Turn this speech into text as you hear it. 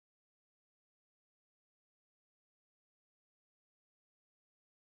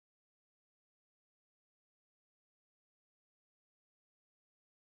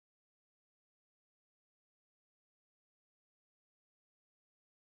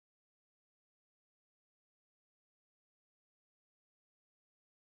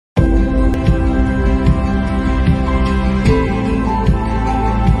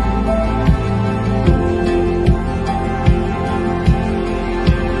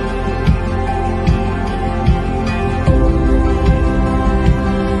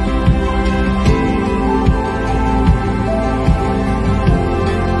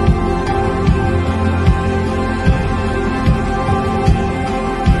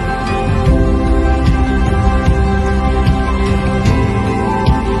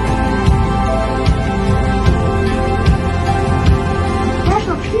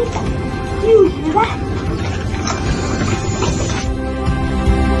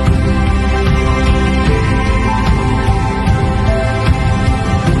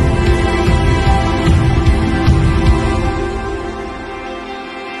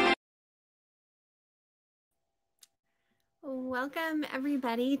Welcome,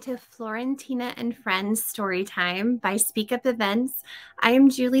 everybody, to Florentina and Friends Storytime by SpeakUp Events. I am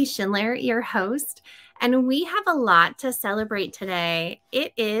Julie Schindler, your host, and we have a lot to celebrate today.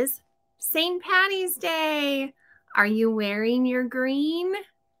 It is St. Patty's Day. Are you wearing your green?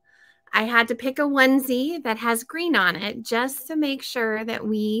 I had to pick a onesie that has green on it just to make sure that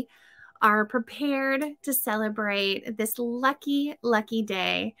we are prepared to celebrate this lucky, lucky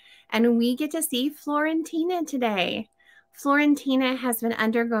day. And we get to see Florentina today. Florentina has been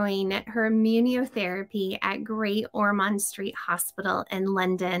undergoing her immunotherapy at Great Ormond Street Hospital in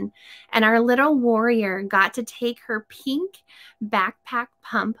London. And our little warrior got to take her pink backpack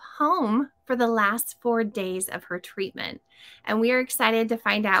pump home for the last 4 days of her treatment. And we are excited to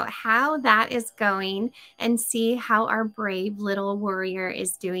find out how that is going and see how our brave little warrior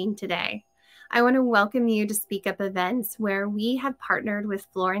is doing today. I want to welcome you to SpeakUp Events, where we have partnered with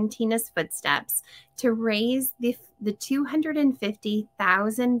Florentina's Footsteps to raise the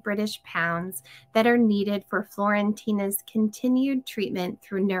 250,000 British pounds that are needed for Florentina's continued treatment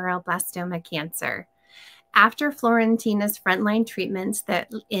through neuroblastoma cancer. After Florentina's frontline treatments that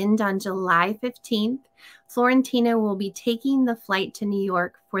end on July 15th, Florentina will be taking the flight to New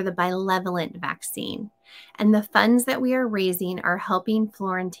York for the bivalent vaccine. And the funds that we are raising are helping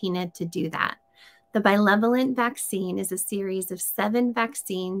Florentina to do that. The bivalent vaccine is a series of 7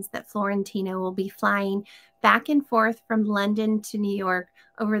 vaccines that Florentina will be flying back and forth from London to New York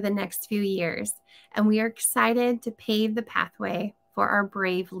over the next few years. And we are excited to pave the pathway for our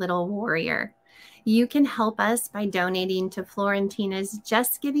brave little warrior. You can help us by donating to Florentina's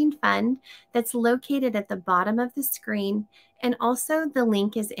Just Giving Fund that's located at the bottom of the screen, and also the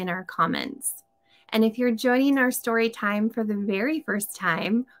link is in our comments. And if you're joining our story time for the very first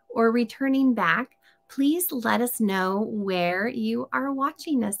time or returning back, please let us know where you are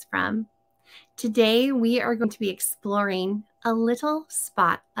watching us from. Today, we are going to be exploring A Little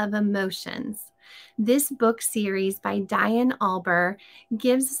Spot of Emotions. This book series by Diane Alber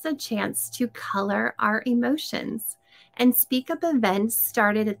gives us a chance to color our emotions. And SpeakUp Events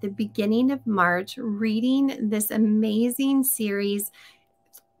started at the beginning of March reading this amazing series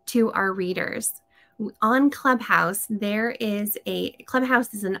to our readers. On Clubhouse,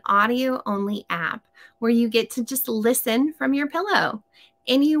 Clubhouse is an audio-only app where you get to just listen from your pillow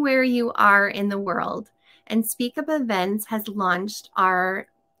anywhere you are in the world. And SpeakUp Events has launched our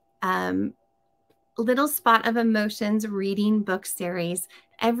Little Spot of Emotions reading book series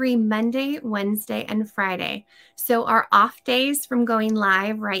every Monday, Wednesday, and Friday. So our off days from going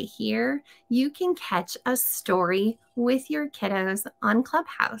live right here, you can catch a story with your kiddos on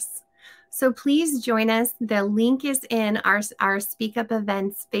Clubhouse. So please join us. The link is in our SpeakUp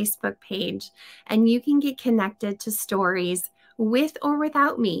Events Facebook page, and you can get connected to stories with or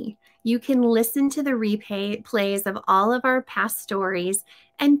without me. You can listen to the replays of all of our past stories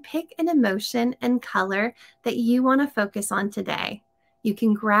and pick an emotion and color that you want to focus on today. You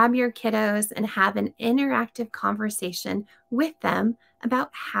can grab your kiddos and have an interactive conversation with them about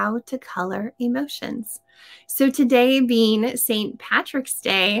how to color emotions. So today being St. Patrick's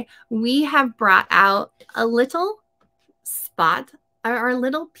Day, we have brought out a little spot, our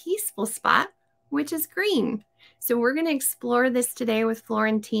little peaceful spot, which is green. So we're going to explore this today with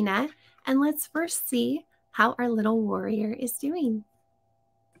Florentina, and let's first see how our little warrior is doing.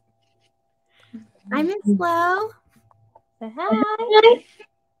 Hi, Miss Flo. Say hi.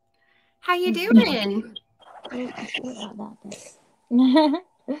 How you doing?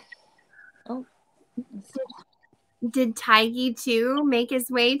 Oh, Did Tiggy too make his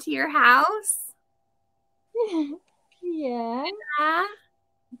way to your house? yeah. Yeah.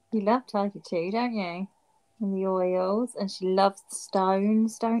 You love Tiger too, don't you? And the oils, and she loves the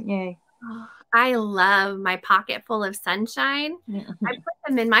stones, don't you? Oh, I love my pocket full of sunshine. I put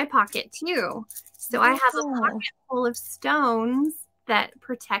them in my pocket too. So I have a pocket full of stones that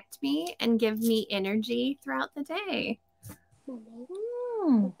protect me and give me energy throughout the day.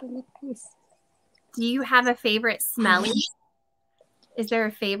 Do you have a favorite smelly? Is there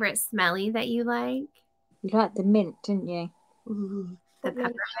a favorite smelly that you like? You like the mint, didn't you? Ooh, the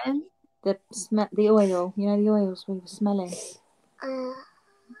peppermint? The oil. You know the oils we were smelling. Oh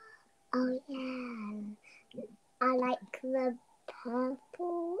yeah. I like the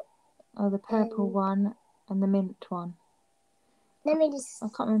purple. Oh, the purple one and the mint one. Let me just. I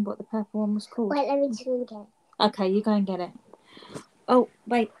can't remember what the purple one was called. Wait, let me just get it. Okay, you go and get it. Oh,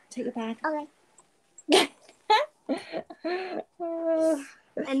 wait, take your bag. Okay.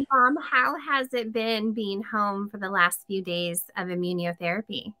 And Mom, how has it been being home for the last few days of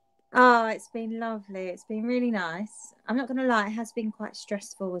immunotherapy? Oh, it's been lovely. It's been really nice. I'm not going to lie, it has been quite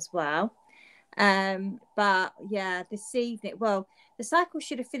stressful as well. But yeah, this evening, well, the cycle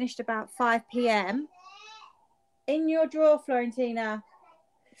should have finished about 5 p.m. In your drawer, Florentina.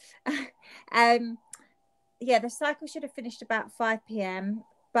 Yeah, the cycle should have finished about 5 p.m,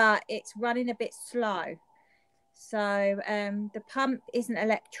 but it's running a bit slow. So the pump isn't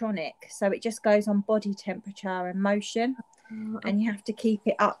electronic, so it just goes on body temperature and motion, and you have to keep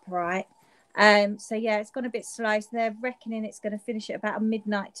it upright. So yeah, it's gone a bit slow. So they're reckoning it's going to finish at about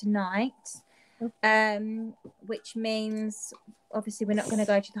midnight tonight, which means obviously we're not going to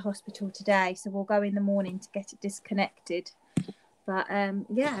go to the hospital today. So we'll go in the morning to get it disconnected. But yeah,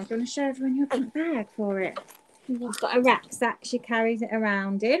 do you want to show everyone your pink bag for it? You've got a rucksack she carries it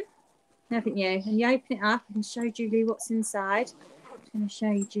around in, haven't you? And you open it up and show Julie what's inside. I'm going to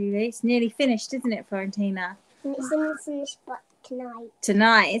show you, Julie. It's nearly finished, isn't it, Florentina? It's going to finish but tonight.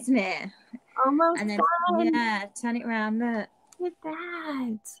 Tonight, isn't it? Almost and then, done. Yeah, turn it around, look. Look at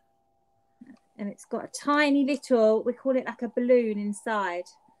that. And it's got a tiny little, we call it like a balloon inside.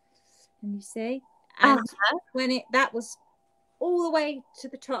 Can you see? And when that was all the way to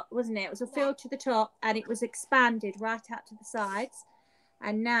the top, wasn't it? It was filled to the top, and it was expanded right out to the sides.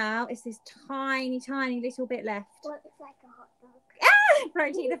 And now it's this tiny, tiny little bit left. Well, it's like a hot dog.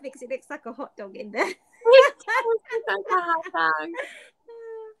 Florentina thinks it looks like a hot dog in there. It's like a hot dog.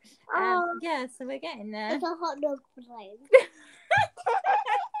 Yeah, so we're getting there. It's a hot dog balloon.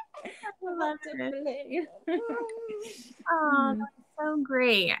 I love it. Oh, that's so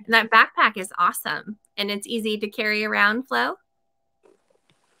great. That backpack is awesome. And it's easy to carry around, Flo?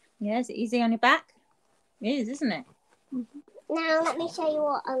 Yeah, is it easy on your back? It is, isn't it? Now let me show you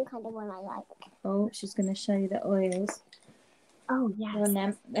what kind of one I like. Oh, she's going to show you the oils. Oh, yes. Well,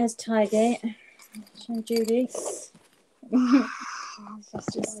 now, there's Tidy. Show Judy.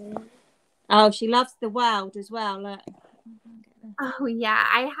 Oh, she loves the wild as well. Look. Oh, yeah.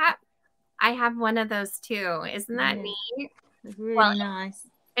 I have one of those too. Isn't that neat? It's really nice.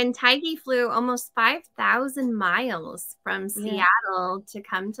 And Tiggy flew almost 5,000 miles from Seattle to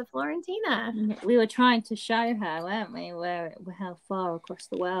come to Florentina. We were trying to show her, weren't we, how far across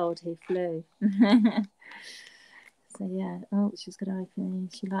the world he flew. So yeah. Oh, she's going to open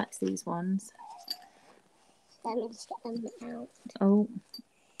these. She likes these ones. Let me just get them out. Oh,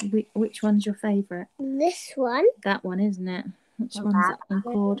 which one's your favourite? This one. That one, isn't it? Which one's that one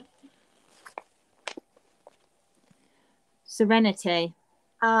called? Serenity.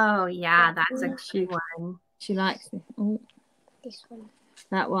 Oh, yeah, that's a good one. She likes it. Oh, this one.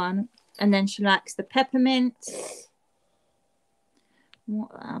 That one. And then she likes the peppermint.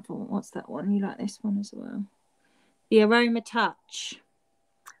 What's that one? You like this one as well? The Aroma Touch.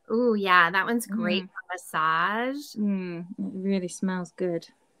 Oh, yeah, that one's great for massage. It really smells good.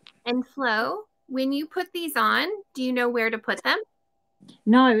 And Flo, when you put these on, do you know where to put them?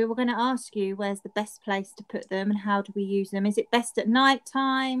 No, we were going to ask you where's the best place to put them and how do we use them? Is it best at night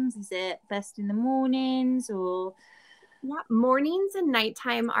times? Is it best in the mornings or? Yeah, mornings and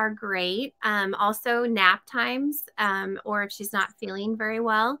nighttime are great. Also nap times, or if she's not feeling very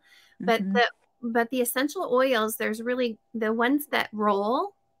well. But the essential oils, there's really the ones that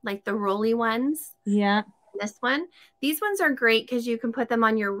roll, like the rolly ones. Yeah. This one. These ones are great because you can put them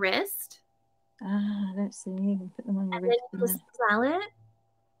on your wrist. Let's see. You can put them on your wrist. And then you just smell it.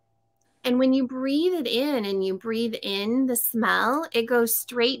 And when you breathe it in and you breathe in the smell, it goes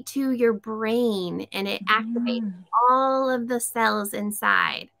straight to your brain and it activates all of the cells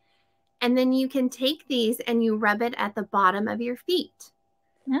inside. And then you can take these and you rub it at the bottom of your feet.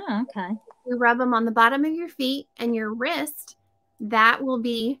 Oh, okay. You rub them on the bottom of your feet and your wrist. That will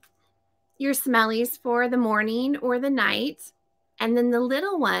be your smellies for the morning or the night. And then the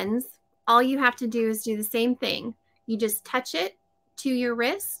little ones, all you have to do is do the same thing. You just touch it to your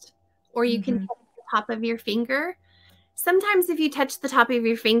wrist, or you can touch the top of your finger. Sometimes if you touch the top of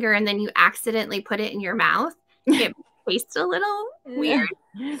your finger and then you accidentally put it in your mouth, it tastes a little weird.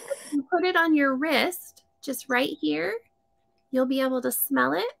 If you put it on your wrist, just right here, you'll be able to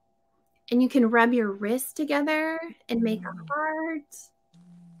smell it. And you can rub your wrists together and make a heart.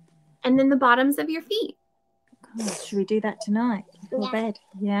 And then the bottoms of your feet. Should we do that tonight before bed?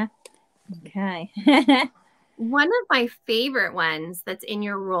 Yeah. Okay. One of my favorite ones that's in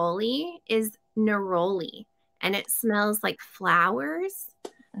your rolly is neroli, and it smells like flowers.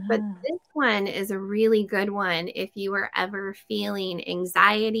 But this one is a really good one if you are ever feeling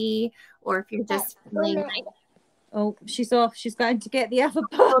anxiety or if you're just feeling like... Oh, she's off. She's going to get the other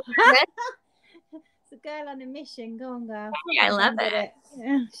pot. It's a girl on a mission. Go on, girl. I love it.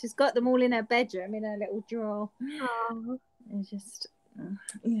 Yeah, she's got them all in her bedroom in her little drawer. Oh. And just,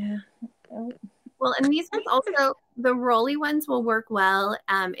 yeah. Oh. Well, and these ones also, the rolly ones will work well.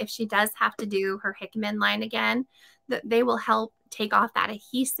 If she does have to do her Hickman line again, they will help take off that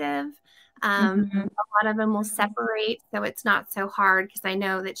adhesive. A lot of them will separate, so it's not so hard, because I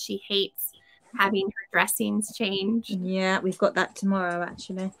know that she hates having her dressings changed. Yeah, we've got that tomorrow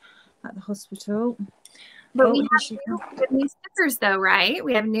actually at the hospital. But we have new stickers though, right?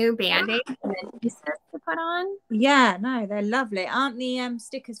 We have new Band-Aids and adhesives to put on. Yeah, no, they're lovely. Aren't the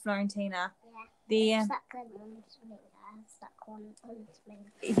stickers, Florentina? Yeah.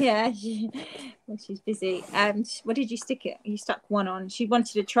 Yeah, well, she's busy. What did you stick it? You stuck one on. She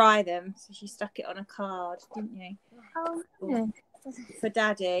wanted to try them, so she stuck it on a card, didn't you? Oh, good. For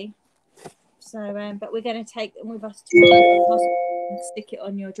Daddy. So, but we're going to take them with us tomorrow to the hospital and stick it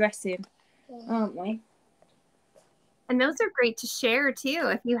on your dressing, aren't we? And those are great to share too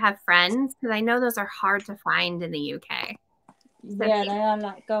if you have friends, because I know those are hard to find in the UK. So yeah, they are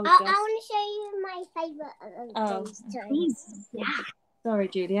like gold I dust. want to show you my favourite of these two. Please. Yeah. Sorry,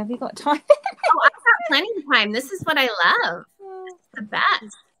 Julie, have you got time? Oh, I've got plenty of time. This is what I love. It's the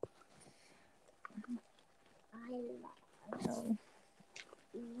best. I love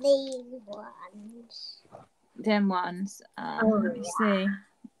these ones. Them ones. Let me see.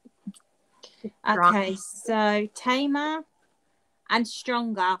 Strong. Okay, so tamer and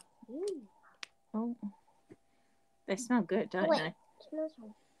stronger. Oh, they smell good, don't they? It smells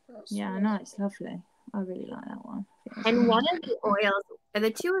Yeah, I know, it's lovely. I really like that one. And one of the oils, the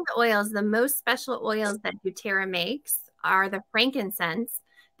two of the oils, the most special oils that doTERRA makes are the frankincense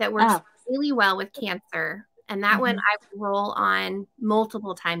that works really well with cancer. And that one I roll on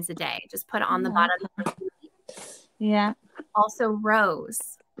multiple times a day. Just put it on the bottom. Yeah. Also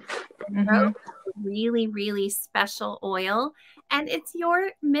rose. Rose is a really, really special oil. And it's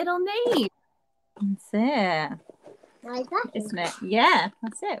your middle name. That's it. Like that? Isn't it? Yeah,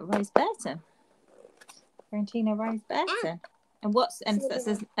 that's it. Rose Burton. Florentina Rose Burton. And that's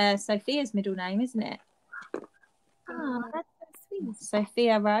Sophia's middle name, isn't it? Oh, that's so sweet.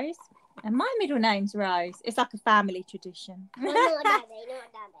 Sophia Rose. And my middle name's Rose. It's like a family tradition. No, not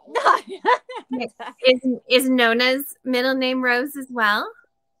Daddy. No. Is Nona's middle name Rose as well?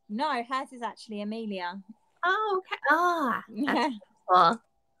 No, hers is actually Amelia. Oh, okay. Oh, that's Yeah. cool.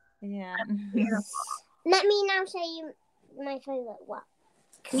 Yeah. Let me now show you my favourite one.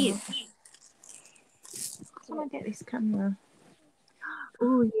 Please. Can I get this camera?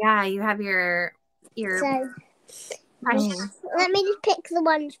 Oh, yeah. You have your So, precious. let me just pick the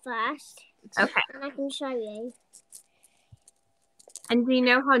ones first. Okay. And I can show you. And do you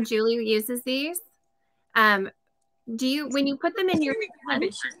know how Julie uses these? Do you, when you put them in your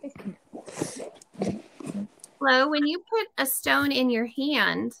hand, Flo, when you put a stone in your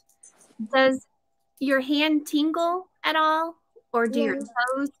hand, does your hand tingle at all? Or do your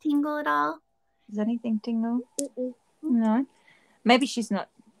toes tingle at all? Does anything tingle? No. Maybe she's not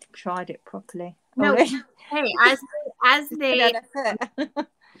tried it properly. No. Hey, as they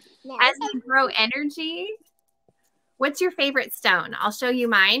grow energy, what's your favorite stone? I'll show you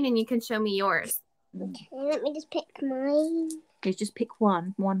mine and you can show me yours. Okay, let me just pick mine. Okay, just pick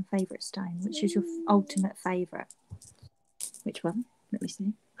one favourite stone. Which is your ultimate favourite? Which one? Let me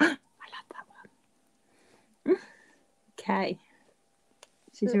see. I love that one. Okay.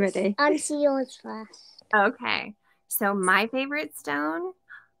 She's ready. Answer yours first. Okay. So my favorite stone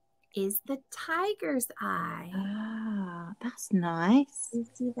is the tiger's eye. Ah, that's nice. You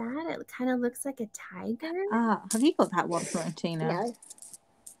see that? It kind of looks like a tiger. Ah, have you got that one, Florentina? No.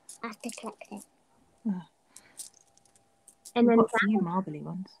 I have to collect it. Oh. And then got a few marbly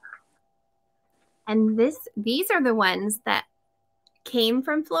ones. And these are the ones that came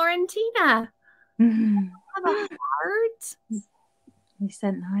from Florentina. Have a heart. We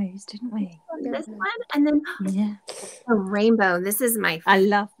sent those, didn't we? This one, and then a rainbow. This is my I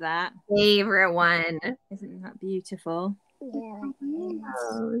love that favorite one. Isn't that beautiful? Yeah.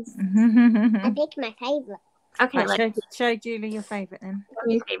 I I picked my favourite. Okay, let's show Julie your favourite then.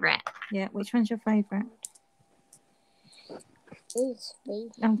 Your favorite. Yeah, which one's your favourite? These three.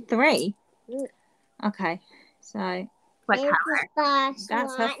 Oh, 3? Mm. Okay, so What color?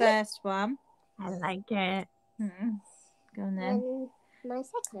 That's her first one. I like it. Go on then. And my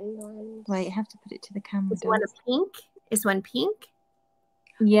second one. Wait, you have to put it to the camera. Is one a pink? Is one pink?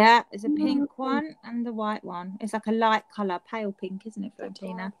 Yeah, there's a pink one and the white one. It's like a light colour, pale pink, isn't it,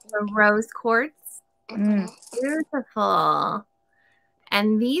 Florentina? The rose quartz. Beautiful.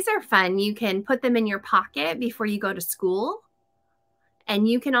 And these are fun. You can put them in your pocket before you go to school. And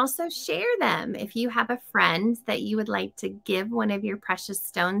you can also share them. If you have a friend that you would like to give one of your precious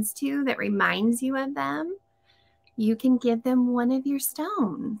stones to that reminds you of them, you can give them one of your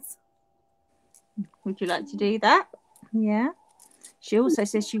stones. Would you like to do that? Yeah. She also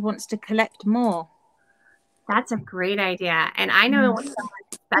says she wants to collect more. That's a great idea. And I know someone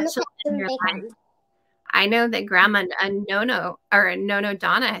special in your life. I know that Grandma Nono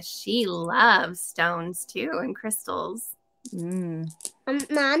Donna, she loves stones too and crystals. Mm.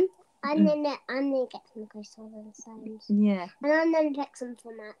 Mum, I'm gonna get some crystals and stones. Yeah. And I'm gonna take some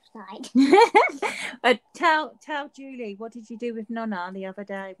from outside. Tell Julie, what did you do with Nonna the other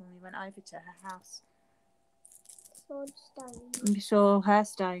day when we went over to her house? Stones. You saw her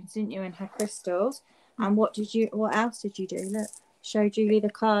stones, didn't you, and her crystals? And what else did you do? Look, show Julie the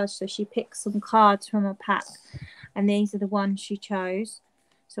cards. So she picked some cards from a pack, and these are the ones she chose.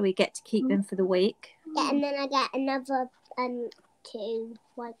 So we get to keep them for the week. Yeah, and then I get another 2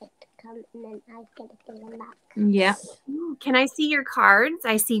 white to come, and then I get to give them back. Yeah. Can I see your cards?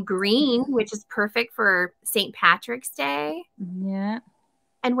 I see green, which is perfect for St. Patrick's Day. Yeah.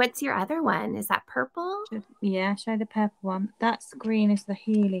 And what's your other one? Is that purple? Yeah, show the purple one. That's green is the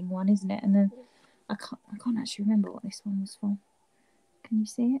healing one, isn't it? And then I can't actually remember what this one was for. Can you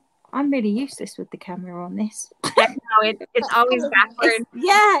see it? I'm really useless with the camera on this. No, it's always backwards.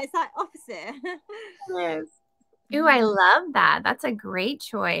 It's like opposite. Yes. Ooh, I love that. That's a great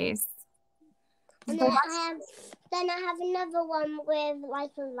choice. And then I have another one with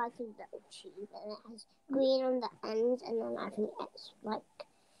like a little cheese, and it has green on the ends, and then I think it's like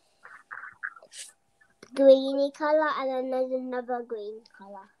greeny colour, and then there's another green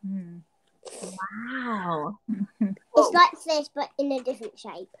colour. Wow. It's like this, but in a different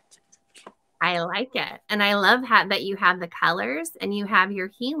shape. I like it. And I love that you have the colors and you have your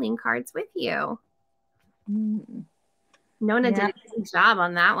healing cards with you. Nona did a good job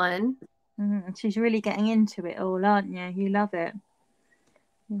on that one. She's really getting into it all, aren't you? You love it.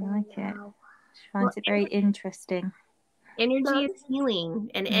 You like it. She finds it very interesting. Energy is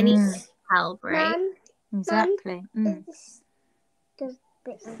healing and any help, right? Mom, Exactly. Because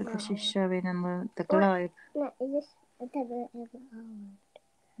she's showing them the globe. No, is this a double or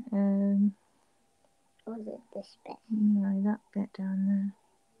is it this bit? No, that bit down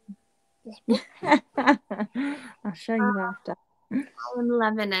This bit? there. I'll show you after. I'm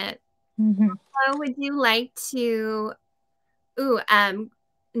loving it. So would you like to Grandma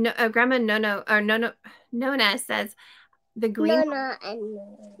Nona says the green Nona and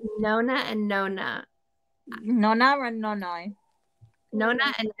Nona and Nona. Nonna and Nono.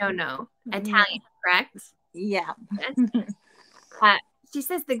 Nona and Nono. Italian, correct? Yeah. She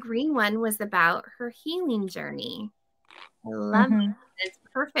says the green one was about her healing journey. I love it. It's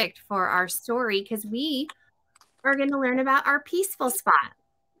perfect for our story because we are going to learn about our peaceful spot.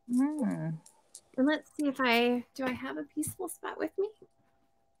 And let's see if do I have a peaceful spot with me?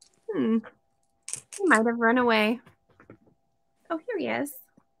 He might have run away. Oh, here he is.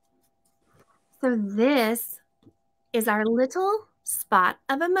 So this is our little spot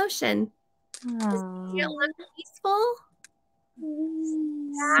of emotion. Does he look peaceful?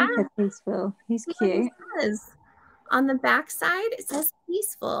 Super peaceful. He's cute. On the back side, it says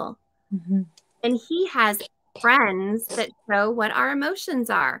peaceful. And he has friends that show what our emotions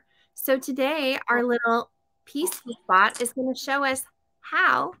are. So today, our little peaceful spot is going to show us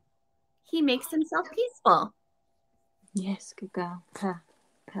how he makes himself peaceful. Yes, good girl. Purr,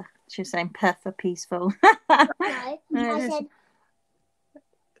 purr. She was saying purr for peaceful. I said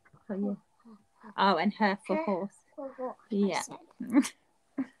oh, and her for horse. Yeah.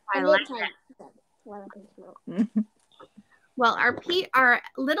 I like it. Well, our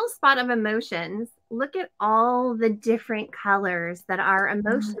little spot of emotions, look at all the different colors that our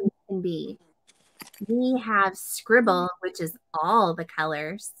emotions can be. We have scribble, which is all the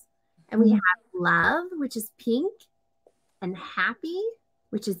colors. And we have love, which is pink. And happy,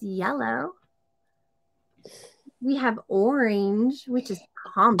 which is yellow. We have orange, which is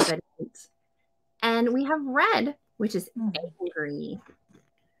confident. And we have red, which is angry.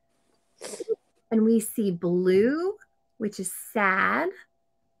 And we see blue, which is sad.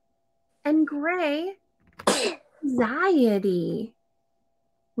 And gray, anxiety.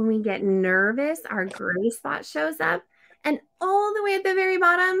 When we get nervous, our gray spot shows up. And all the way at the very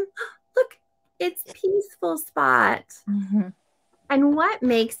bottom, look, it's peaceful spot. And what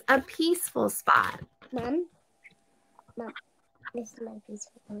makes a peaceful spot? Mom, this is my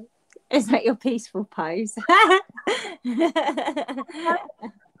peaceful pose. Is that your peaceful pose?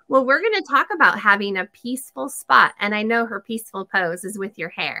 Well, we're going to talk about having a peaceful spot. And I know her peaceful pose is with your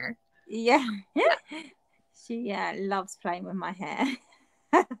hair. Yeah. She loves playing with my hair.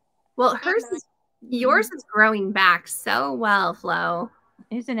 Well, yours is growing back so well, Flo.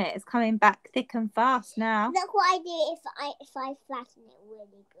 Isn't it? It's coming back thick and fast now. Look what I do if I flatten it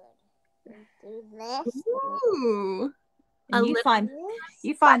really good. Do this. Ooh. And you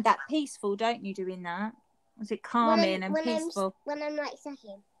find that peaceful, don't you, doing that? Was it calming and peaceful? When I'm like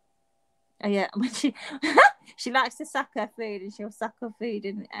sucking. Oh yeah, when she likes to suck her food, and she'll suck her food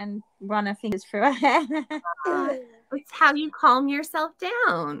and run her fingers through her hair. It's how you calm yourself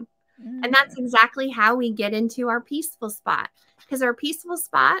down. And that's exactly how we get into our peaceful spot. Because our peaceful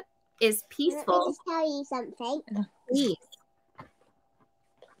spot is peaceful. Let me just tell you something. Please.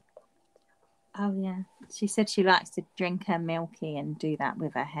 Oh yeah, she said she likes to drink her milky and do that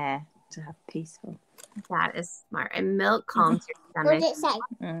with her hair to have peaceful. That is smart. And milk calms your What stomach.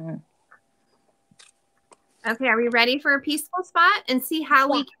 did it say? Okay, are we ready for a peaceful spot and see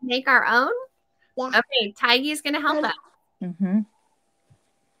how we can make our own? Yeah. Okay, Tiggy is going to help us.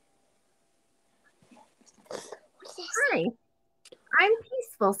 Hi, I'm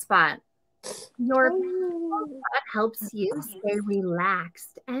Peaceful Spot. Your peaceful spot helps you stay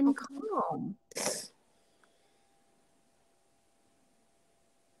relaxed and calm.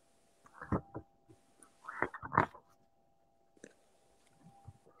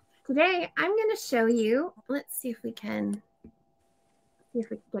 Today, I'm going to show you, let's see if we can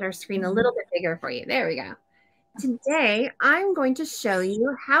get our screen a little bit bigger for you. There we go. Today, I'm going to show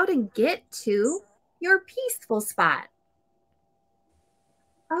you how to get to your peaceful spot.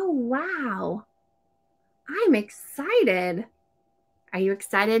 Oh, wow. I'm excited. Are you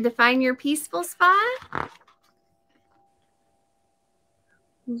excited to find your peaceful spot?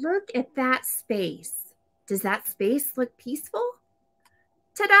 Look at that space. Does that space look peaceful?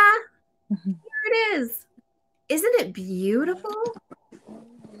 Ta-da! Here it is. Isn't it beautiful?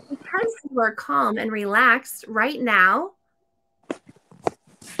 Because you are calm and relaxed right now,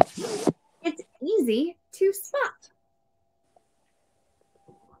 it's easy to spot.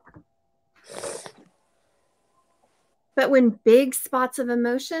 But when big spots of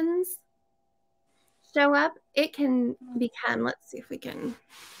emotions show up, it can become, let's see if we can,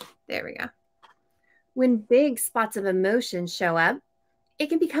 there we go. When big spots of emotion show up, it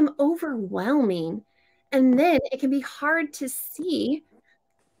can become overwhelming. And then it can be hard to see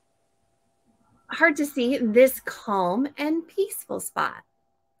this calm and peaceful spot.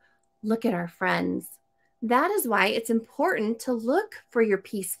 Look at our friends. That is why it's important to look for your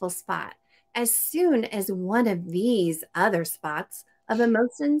peaceful spot as soon as one of these other spots of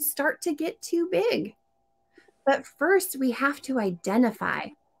emotions start to get too big. But first, we have to identify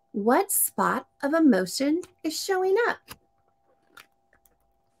what spot of emotion is showing up.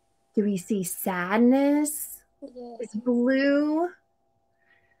 Do we see sadness? Yes. It's blue.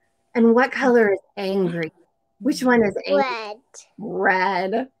 And what color is angry? Which one is angry? Red.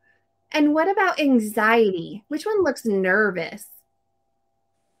 Red. And what about anxiety? Which one looks nervous?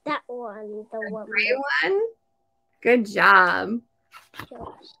 That one. The one. Gray one? Good job.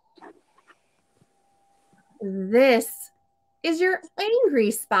 This is your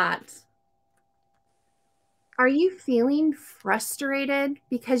angry spot. Are you feeling frustrated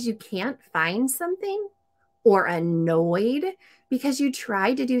because you can't find something? Or annoyed because you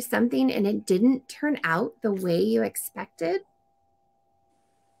tried to do something and it didn't turn out the way you expected?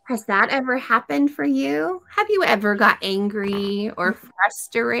 Has that ever happened for you? Have you ever got angry or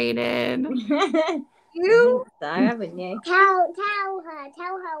frustrated? You? So, haven't you? Tell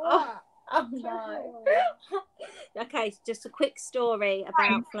her what? Oh no. Okay, just a quick story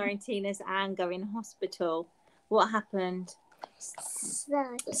about Florentina's anger in hospital. What happened?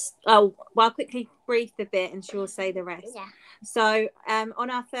 Oh, well, I'll quickly brief the bit and she'll say the rest. Yeah. So on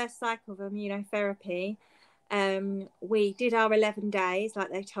our first cycle of immunotherapy, we did our 11 days like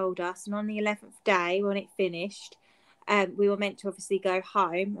they told us, and on the 11th day when it finished, we were meant to obviously go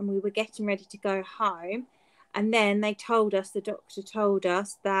home, and we were getting ready to go home, and then the doctor told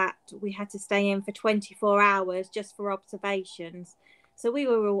us that we had to stay in for 24 hours just for observations. So we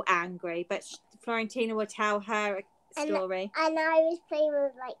were all angry, but Florentina will tell her story. And I was playing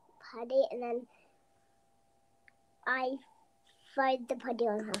with like putty, and then I threw the putty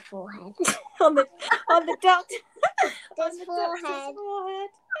on her forehead. on the doctor. This forehead.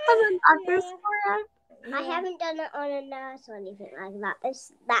 On the doctor's forehead? I haven't done it on a nurse or anything like that.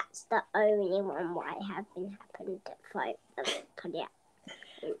 That's the only one where I have been happened to throw the putty out.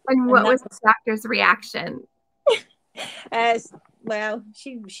 And what was the doctor's reaction? Well,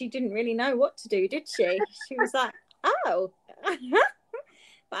 she didn't really know what to do, did she? She was like, oh.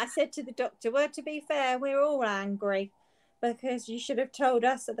 But I said to the doctor, well, to be fair, we're all angry because you should have told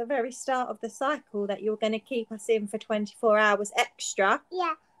us at the very start of the cycle that you were going to keep us in for 24 hours extra.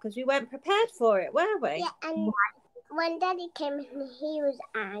 Yeah. Because we weren't prepared for it, were we? Yeah, and when Daddy came, he was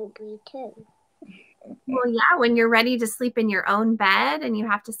angry too. Well, yeah, when you're ready to sleep in your own bed and you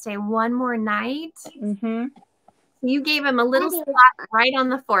have to stay one more night. Mm-hmm. You gave him a little Daddy spot right on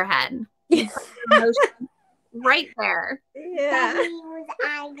the forehead. You put the emotion right there. Yeah. Daddy was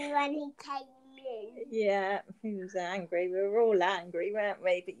angry when he came in. Yeah, he was angry. We were all angry, weren't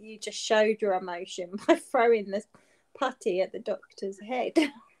we? But you just showed your emotion by throwing this putty at the doctor's head.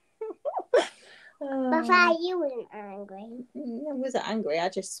 But Dad, you weren't angry. I wasn't angry. I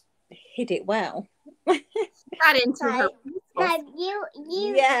just hid it well. Got into her. No, you.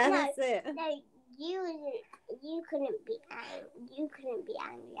 Yeah, no, that's it. No, you couldn't be angry. You couldn't be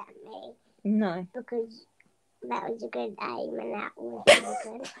angry at me No. because that was a good aim, and that was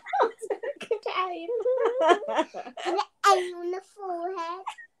good. Good aim. And the aim on the forehead.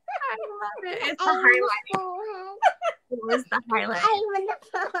 I love it. It's Aim the on highlight. the forehead. It was the highlight. Aim on the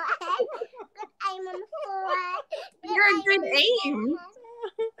forehead. Good aim on the forehead. You're a good on the aim.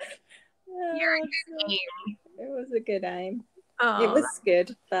 forehead. You're a good aim. It was a good aim. Oh, It was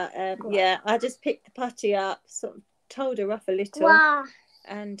good, but yeah, I just picked the putty up, sort of told her off a little, Wow.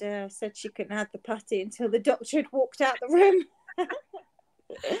 and said she couldn't have the putty until the doctor had walked out the room.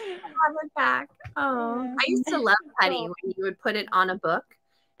 have it back. Oh, I used to love putty when you would put it on a book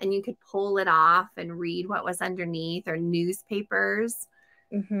and you could pull it off and read what was underneath, or newspapers.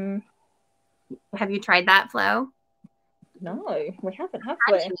 Mm-hmm. Have you tried that, Flo? No, we haven't, have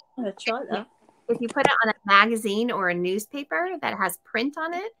we? I'm going to try that. If you put it on a magazine or a newspaper that has print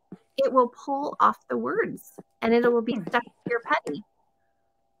on it, it will pull off the words and it will be stuck to your putty.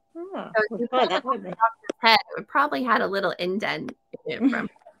 Oh, So if we'll you try pulled that, it off won't we? the doctor's head, it would probably had a little indent in it from.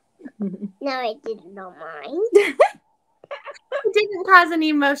 No, it didn't know mine. It didn't cause any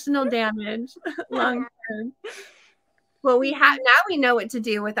emotional damage long term. Well, now we know what to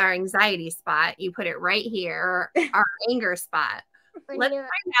do with our anxiety spot. You put it right here, our anger spot. Let's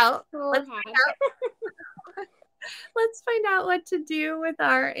find out. Let's find out what to do with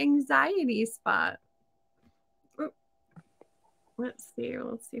our anxiety spot. Let's see.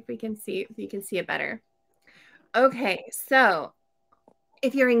 Let's see if we can see if you can see it better. Okay, so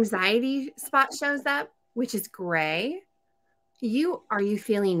if your anxiety spot shows up, which is gray, are you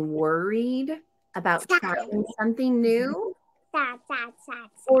feeling worried about trying something new? Sad.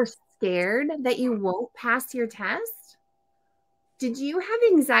 Or scared that you won't pass your test? Did you have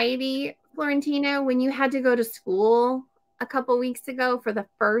anxiety, Florentina, when you had to go to school a couple weeks ago for the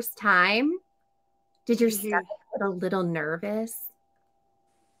first time? Did your stomach get a little nervous?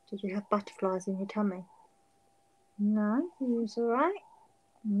 Did you have butterflies in your tummy? No, it was all right.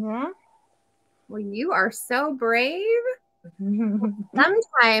 Yeah. Well, you are so brave.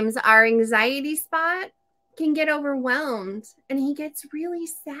 Sometimes our anxiety spot can get overwhelmed and he gets really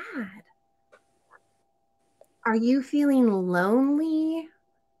sad. Are you feeling lonely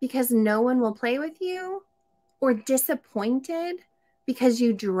because no one will play with you? Or disappointed because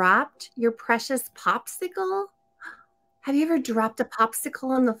you dropped your precious popsicle? Have you ever dropped a popsicle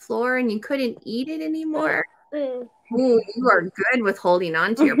on the floor and you couldn't eat it anymore? Ooh, you are good with holding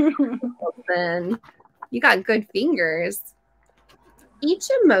on to your popsicles then. You got good fingers. Each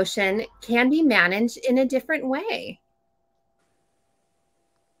emotion can be managed in a different way.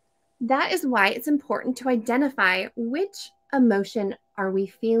 That is why it's important to identify which emotion are we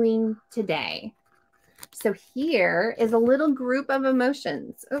feeling today. So here is a little group of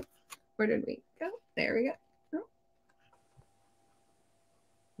emotions. Oh, where did we go? There we go. Oh.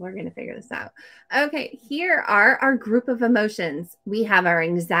 We're going to figure this out. Okay, here are our group of emotions. We have our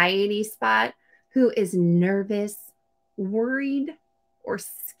anxiety spot, who is nervous, worried, or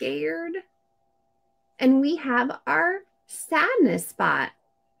scared. And we have our sadness spot,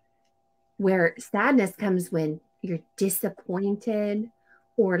 where sadness comes when you're disappointed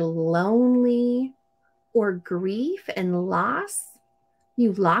or lonely or grief and loss.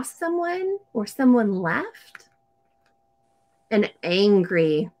 You lost someone or someone left. And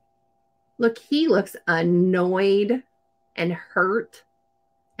angry. Look, he looks annoyed and hurt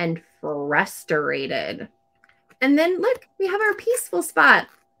and frustrated. And then look, we have our peaceful spot.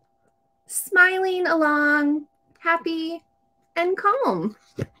 Smiling along, happy and calm.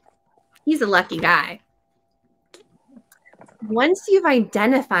 He's a lucky guy. Once you've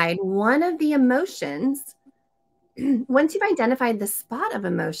identified one of the emotions, once you've identified the spot of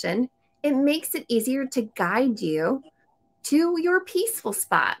emotion, it makes it easier to guide you to your peaceful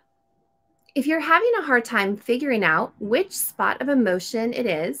spot. If you're having a hard time figuring out which spot of emotion it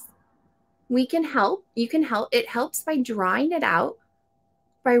is, we can help. You can help. It helps by drawing it out,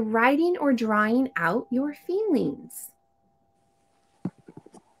 by writing or drawing out your feelings.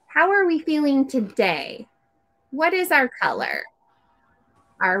 How are we feeling today? What is our color?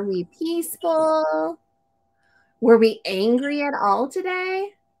 Are we peaceful? Were we angry at all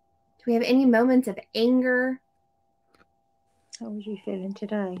today? Do we have any moments of anger? How was you feeling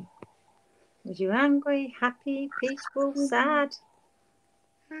today? Was you angry, happy, peaceful, sad?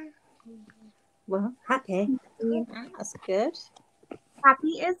 Well, happy. That's good. Happy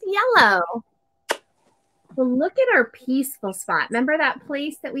is yellow. So look at our peaceful spot. Remember that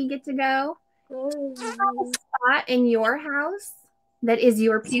place that we get to go? Do you have a spot in your house that is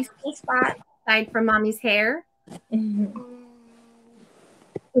your peaceful spot aside from Mommy's hair?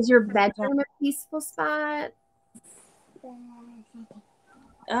 Is your bedroom a peaceful spot?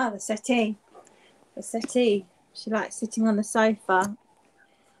 Ah, the settee. The settee. She likes sitting on the sofa.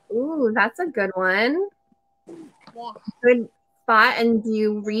 Ooh, that's a good one. Yeah. Good spot. And do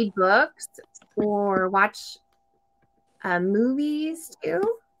you read books or watch movies too?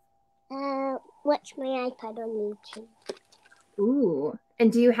 Watch my iPad on YouTube. Ooh.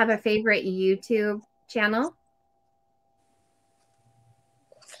 And do you have a favorite YouTube channel?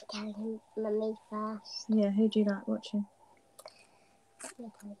 Telling Mummy first. Yeah, who do you like watching?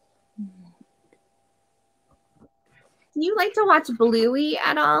 Do you like to watch Bluey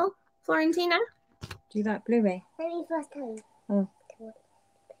at all, Florentina? Do you like Bluey? Mummy first time.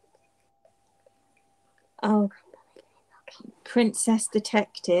 Oh. Princess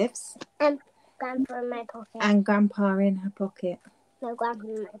Detectives. Grandpa in my pocket. And Grandpa in her pocket. No, Grandpa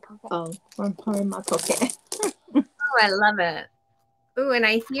in my pocket. Oh, Grandpa in my pocket. Oh, I love it. Ooh, and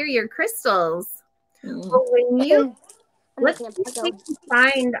I hear your crystals. Well, when you let's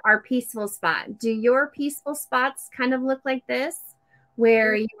find our peaceful spot. Do your peaceful spots kind of look like this,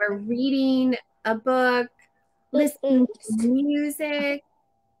 where you are reading a book, listening to music,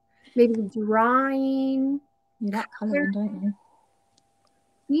 maybe drawing? You like coloring, don't you?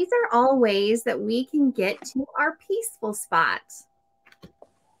 These are all ways that we can get to our peaceful spot.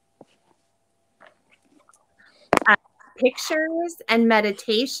 Pictures and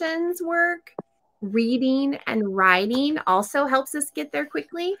meditations work. Reading and writing also helps us get there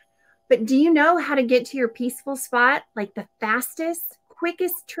quickly. But do you know how to get to your peaceful spot? Like the fastest,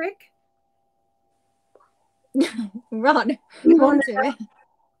 quickest trick? Run to it.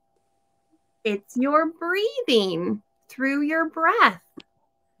 It's your breathing through your breath.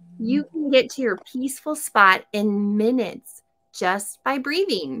 You can get to your peaceful spot in minutes just by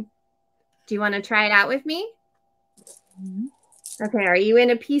breathing. Do you want to try it out with me? Okay, are you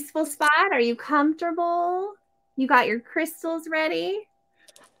in a peaceful spot? Are you comfortable? You got your crystals ready?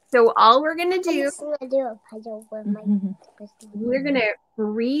 So all we're going to do, a puzzle with my crystals. We're going to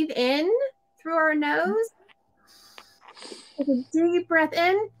breathe in through our nose. Take a deep breath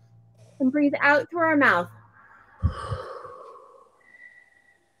in and breathe out through our mouth.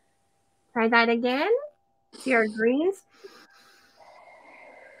 Try that again. See our greens?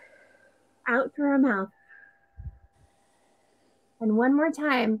 Out through our mouth. And one more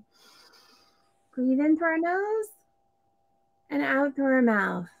time. Breathe in through our nose and out through our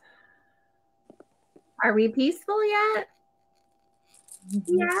mouth. Are we peaceful yet?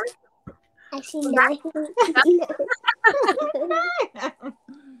 Yeah. Actually, no.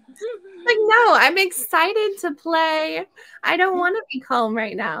 Like, no, I'm excited to play. I don't want to be calm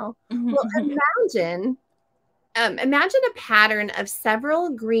right now. Well, imagine a pattern of several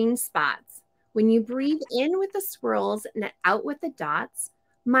green spots. When you breathe in with the swirls and out with the dots,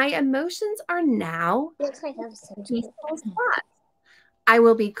 my emotions are now Looks like I'm so peaceful spots. I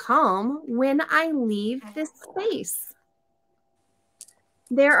will be calm when I leave this space.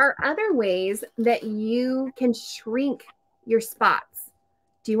 There are other ways that you can shrink your spots.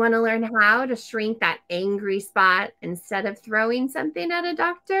 Do you want to learn how to shrink that angry spot instead of throwing something at a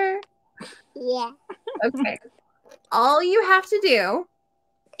doctor? Yeah. Okay. All you have to do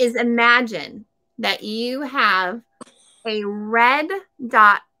is imagine that you have a red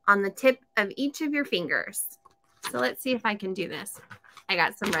dot on the tip of each of your fingers. So let's see if I can do this. I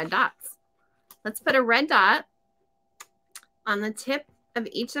got some red dots. Let's put a red dot on the tip of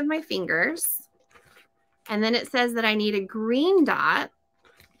each of my fingers. And then it says that I need a green dot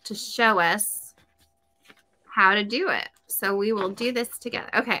to show us how to do it. So we will do this together.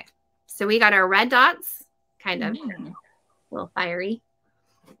 Okay. So we got our red dots, kind of a little fiery.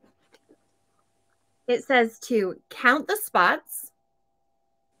 It says to count the spots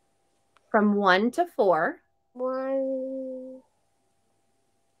from 1 to 4. 1,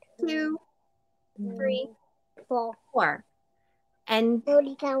 2, 3, 4. 4. And I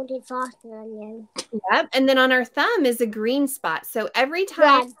already counted faster than you. yep. And then on our thumb is a green spot. So every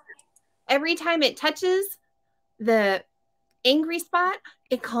time it touches the angry spot,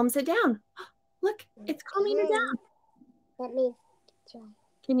 it calms it down. Look, it's calming it down. Let me try.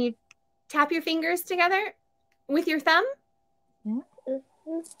 Can you tap your fingers together with your thumb? Yeah.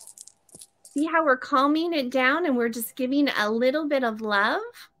 See how we're calming it down and we're just giving a little bit of love?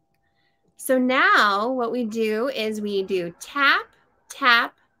 So now what we do is we do tap,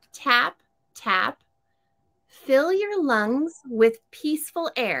 tap, tap, tap. Fill your lungs with peaceful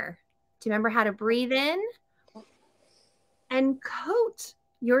air. Do you remember how to breathe in? And coat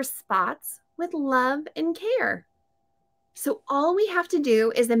your spots with love and care. So all we have to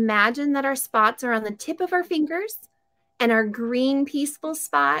do is imagine that our spots are on the tip of our fingers and our green peaceful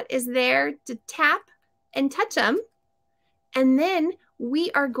spot is there to tap and touch them. And then we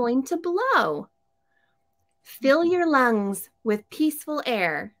are going to blow. Fill your lungs with peaceful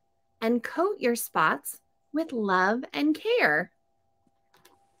air and coat your spots with love and care.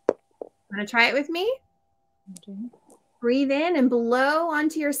 Want to try it with me? Okay. Breathe in and blow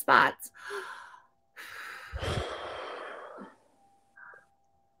onto your spots.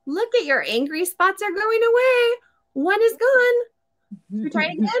 Look at your angry spots are going away. One is gone. Should we try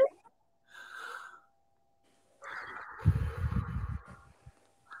it again?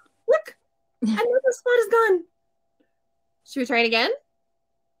 Look, another spot is gone. Should we try it again?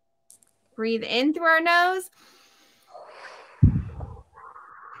 Breathe in through our nose.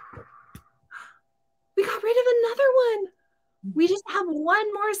 We got rid of another one. We just have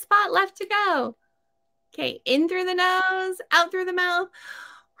one more spot left to go. Okay, in through the nose, out through the mouth.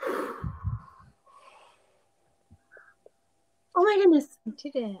 Oh my goodness. We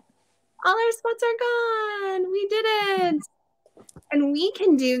did it. All our spots are gone. We did it. And we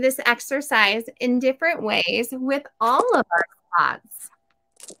can do this exercise in different ways with all of our spots.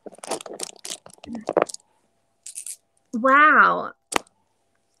 Wow.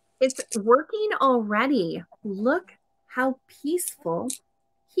 It's working already. Look how peaceful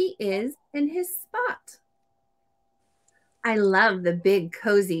he is in his spot. I love the big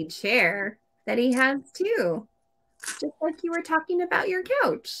cozy chair that he has too. Just like you were talking about your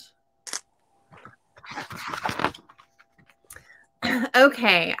couch.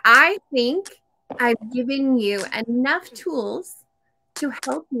 Okay, I think I've given you enough tools to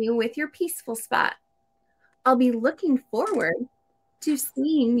help you with your peaceful spot. I'll be looking forward to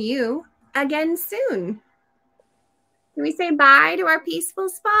seeing you again soon. Can we say bye to our peaceful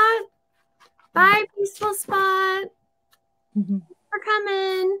spot? Bye, peaceful spot. Thanks for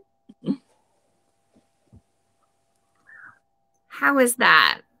coming. How was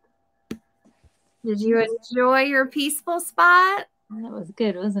that? Did you enjoy your peaceful spot? That was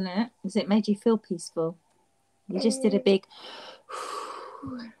good, wasn't it? Because it made you feel peaceful. You just did a big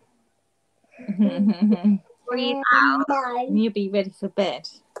Breathe out. No. You'll be ready for bed.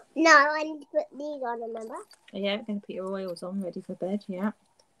 No, I need to put these on, remember? Yeah, I'm going to put your oils on, ready for bed, yeah.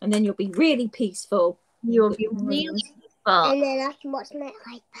 And then you'll be really peaceful. You'll be really peaceful. And then I can watch my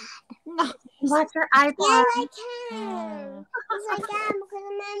iPad. No. Watch your iPad. Yeah, I can. Yes, I can, because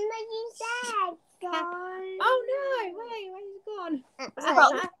remember you said, God. Oh no! Wait, where's it gone?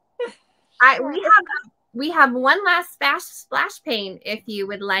 We have one last splash paint if you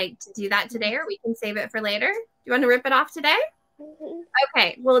would like to do that today, or we can save it for later. Do you want to rip it off today? Mm-hmm.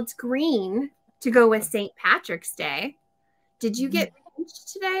 Okay, well, it's green to go with St. Patrick's Day. Did you get pinched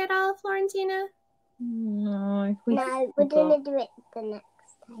today at all, Florentina? No, we're going to do it the next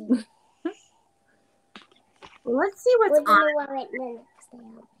time. Well, let's see what's we're going to wear it the next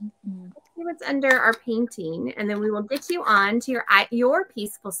time. Let's see what's under our painting, and then we will get you on to your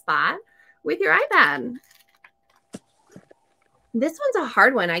peaceful spot with your iPad. This one's a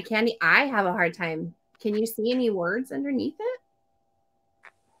hard one. I have a hard time. Can you see any words underneath it?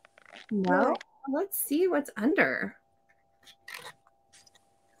 No. Let's see what's under.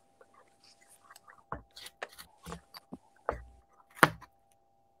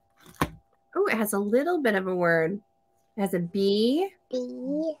 Oh, it has a little bit of a word. It has a B.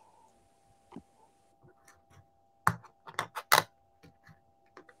 B.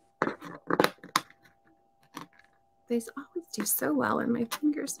 These always do so well in my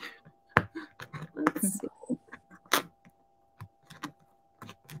fingers. Let's see.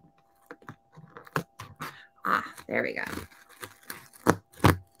 Ah, there we go.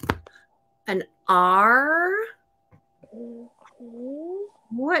 An R.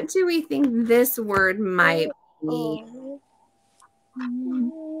 What do we think this word might be?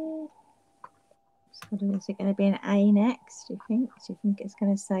 So is it going to be an A next, do you think? Do you think it's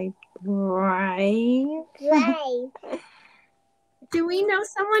going to say brave? Brave. Do we know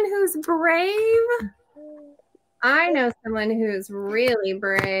someone who's brave? I know someone who's really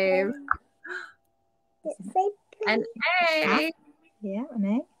brave. An A. Yeah, an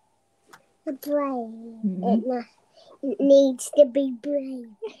A. Brave. It needs to be brave.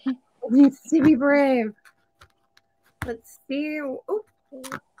 It needs to be brave. Let's see. Oh,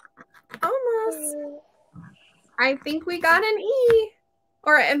 almost. I think we got an E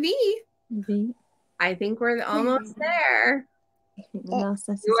or a V. V. I think we're almost there. I think the last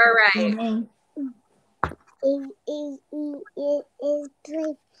letter You are right. It is brave. It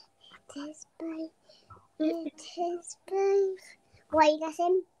is brave. It is brave. What are you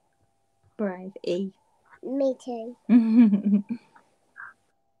guessing? Brave. E. Me too.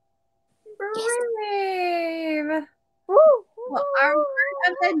 Brave. Woo. Well, our word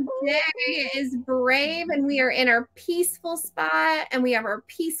of the day is brave, and we are in our peaceful spot, and we have our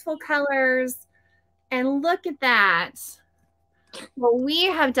peaceful colors. And look at that. Well, we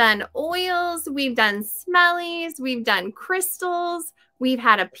have done oils, we've done smellies, we've done crystals, we've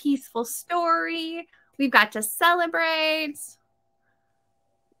had a peaceful story, we've got to celebrate.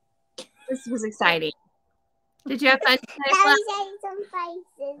 This was exciting. Did you have fun today? Daddy's saying some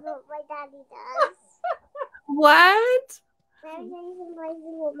faces, what my daddy does. What? Daddy's saying some faces,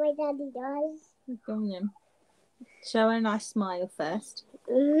 what my daddy does. Go on then. Show a nice smile first.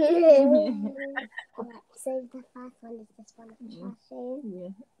 So the first one is this one. Yeah.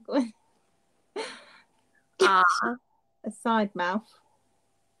 Go on. A side mouth.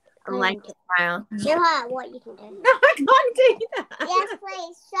 I like to smile. Show her what you can do. No, I can't do that. Yes,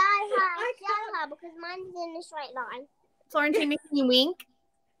 please. Show her because mine's in a straight line. Florentina, can you wink?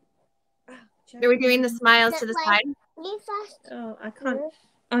 Are we doing the smiles to the side? You first. Oh, I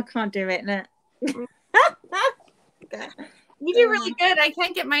can't do it, no. You do really good. I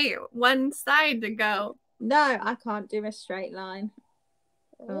can't get my one side to go. No, I can't do a straight line.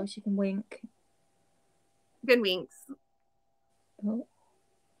 Oh, she can wink. Good winks. Oh.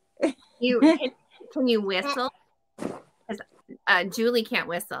 Can you whistle? Julie can't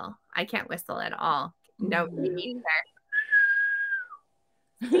whistle. I can't whistle at all. No, me either.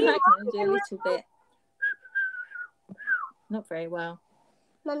 I can do a little bit. Not very well.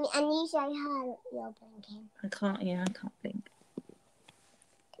 Mummy, I need to show her your blinking. I can't blink.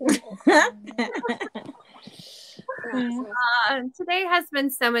 Today has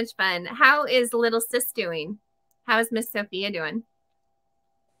been so much fun. How is little sis doing? How is Miss Sophia doing?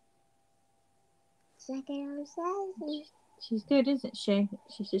 She's good, isn't she?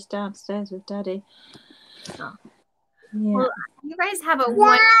 She's just downstairs with Daddy. Oh. Yeah. Well, you guys have a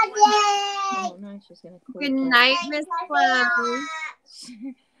wonderful. Oh no, she's gonna call. Good night, Miss Flo.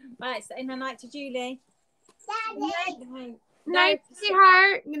 Right, say my night to Julie. Daddy. Night,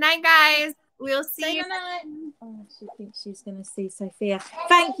 sweetheart. Good night, guys. We'll see you. Oh, she thinks she's going to see Sophia.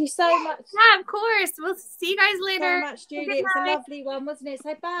 Thank you so much. Yeah, of course. We'll see you guys later. So much, Julie. It was a lovely one, wasn't it?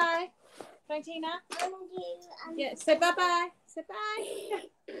 Say bye. Florentina? Yeah, say bye-bye. Say bye.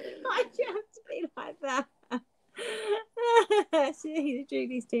 Why'd you have to be like that? See,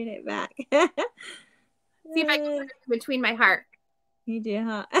 Julie's doing it back. See if I can put it between my heart. You do,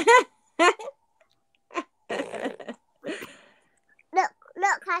 huh?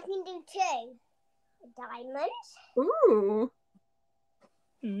 Look, I can do two. Diamonds. Ooh.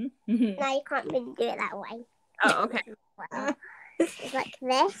 Mm-hmm. No, you can't really do it that way. Oh, okay. Well, it's like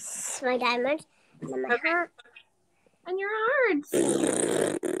this, my diamond, and then my heart. And your hearts.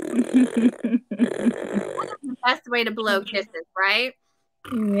 That's the best way to blow kisses, right?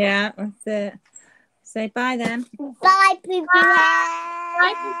 Yeah, that's it. Say bye then. Bye, poopy Bye,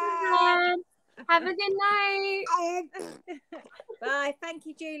 head. poopy head. Have a good night. Bye. Thank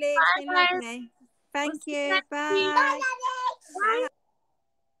you, Julie. Bye, It's been guys. lovely. Thank you. Bye. Bye. Bye.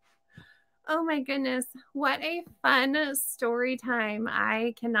 Oh my goodness. What a fun story time.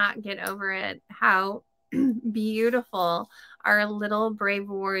 I cannot get over it. How beautiful our little brave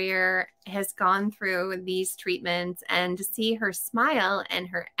warrior has gone through these treatments, and to see her smile and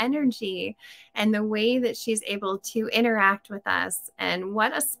her energy and the way that she's able to interact with us. And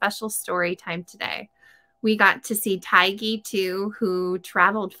what a special story time today. We got to see Taigi too, who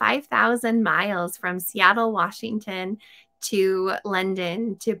traveled 5,000 miles from Seattle, Washington to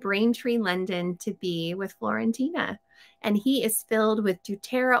London, to Braintree, London, to be with Florentina. And he is filled with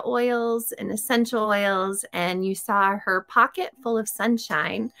doTERRA oils and essential oils. And you saw her pocket full of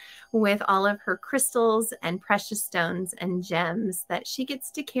sunshine with all of her crystals and precious stones and gems that she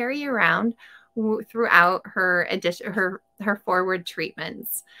gets to carry around throughout her forward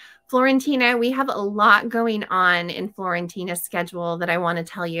treatments. Florentina, we have a lot going on in Florentina's schedule that I want to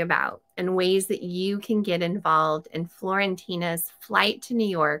tell you about, and ways that you can get involved in Florentina's flight to New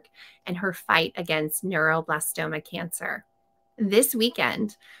York and her fight against neuroblastoma cancer. This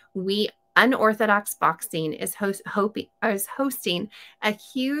weekend, we Unorthodox Boxing is hosting a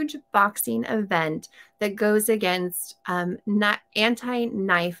huge boxing event that goes against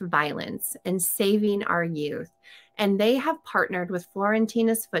anti-knife violence and saving our youth. And they have partnered with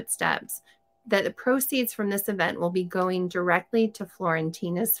Florentina's Footsteps that the proceeds from this event will be going directly to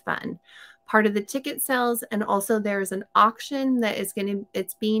Florentina's fund. Part of the ticket sales, and also there's an auction that is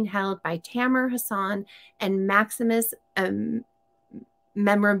it's being held by Tamer Hassan and Maximus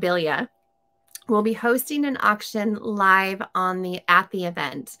Memorabilia. We'll be hosting an auction live at the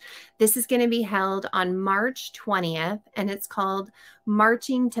event. This is going to be held on March 20th, and it's called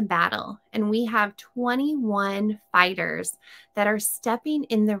Marching to Battle. And we have 21 fighters that are stepping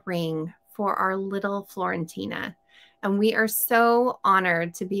in the ring for our little Florentina. And we are so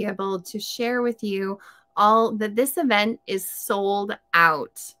honored to be able to share with you all that this event is sold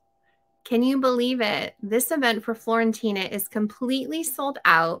out. Can you believe it? This event for Florentina is completely sold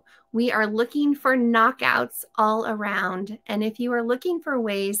out. We are looking for knockouts all around. And if you are looking for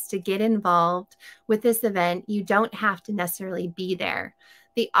ways to get involved with this event, you don't have to necessarily be there.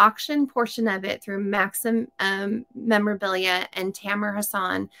 The auction portion of it through Maxim Memorabilia and Tamer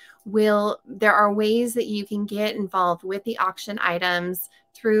Hassan there are ways that you can get involved with the auction items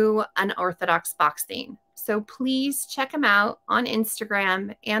through Unorthodox Boxing. So please check them out on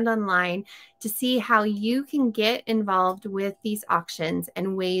Instagram and online to see how you can get involved with these auctions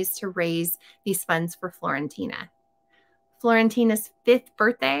and ways to raise these funds for Florentina. Florentina's 5th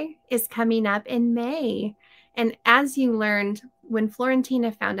birthday is coming up in May. And as you learned, when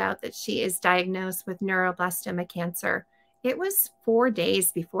Florentina found out that she is diagnosed with neuroblastoma cancer, it was 4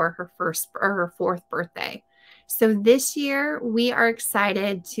 days before her 4th birthday. So this year, we are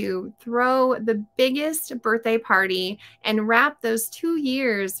excited to throw the biggest birthday party and wrap those 2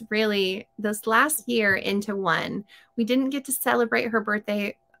 years, really, this last year into one. We didn't get to celebrate her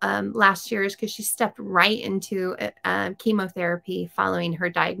birthday last year because she stepped right into chemotherapy following her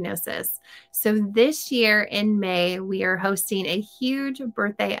diagnosis. So this year in May, we are hosting a huge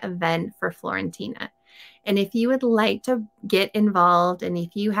birthday event for Florentina. And if you would like to get involved, and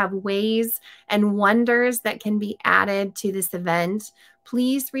if you have ways and wonders that can be added to this event,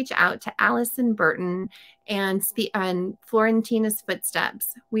 please reach out to Allison Burton and Florentina's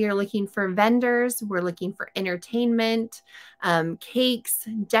Footsteps. We are looking for vendors. We're looking for entertainment, cakes,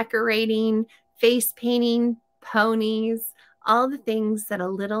 decorating, face painting, ponies, all the things that a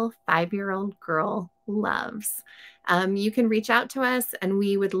little 5-year-old girl loves. You can reach out to us, and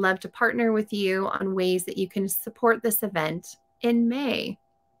we would love to partner with you on ways that you can support this event in May.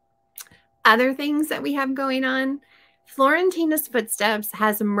 Other things that we have going on, Florentina's Footsteps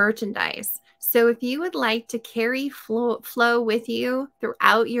has merchandise. So if you would like to carry flow with you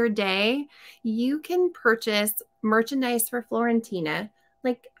throughout your day, you can purchase merchandise for Florentina.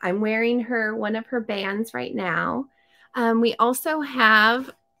 Like I'm wearing one of her bands right now. We also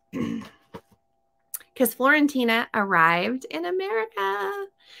have... because Florentina arrived in America,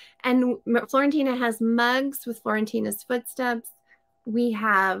 and Florentina has mugs with Florentina's Footsteps. We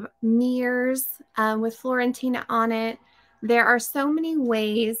have mirrors with Florentina on it. There are so many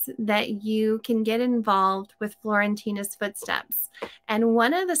ways that you can get involved with Florentina's Footsteps. And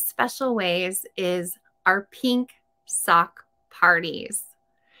one of the special ways is our pink sock parties.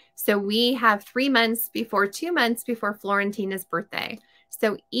 So we have 2 months before Florentina's birthday.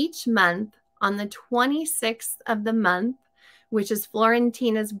 So each month, on the 26th of the month, which is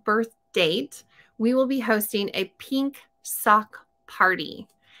Florentina's birth date, we will be hosting a pink sock party.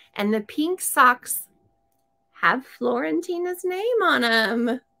 And the pink socks have Florentina's name on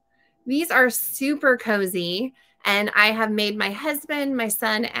them. These are super cozy. And I have made my husband, my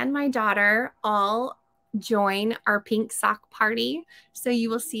son, and my daughter all join our pink sock party. So you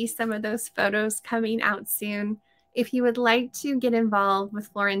will see some of those photos coming out soon. If you would like to get involved with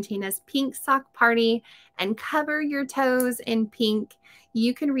Florentina's pink sock party and cover your toes in pink,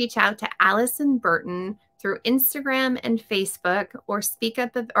 you can reach out to Allison Burton through Instagram and Facebook, or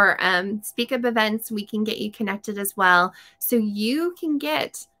SpeakUp events. We can get you connected as well, so you can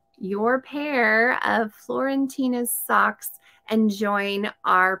get your pair of Florentina's socks and join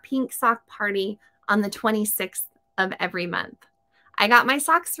our pink sock party on the 26th of every month. I got my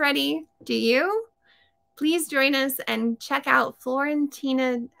socks ready. Do you? Please join us and check out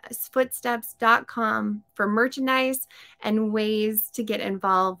FlorentinaFootsteps.com for merchandise and ways to get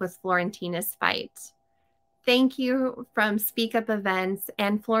involved with Florentina's fight. Thank you from SpeakUp Events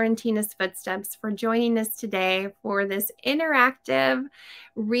and Florentina's Footsteps for joining us today for this interactive,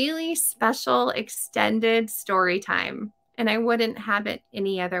 really special, extended story time. And I wouldn't have it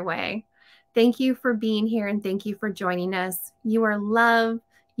any other way. Thank you for being here, and thank you for joining us. You are loved,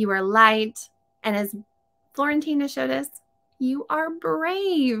 You are light. And as Florentina showed us, you are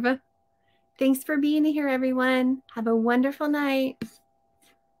brave. Thanks for being here, everyone. Have a wonderful night.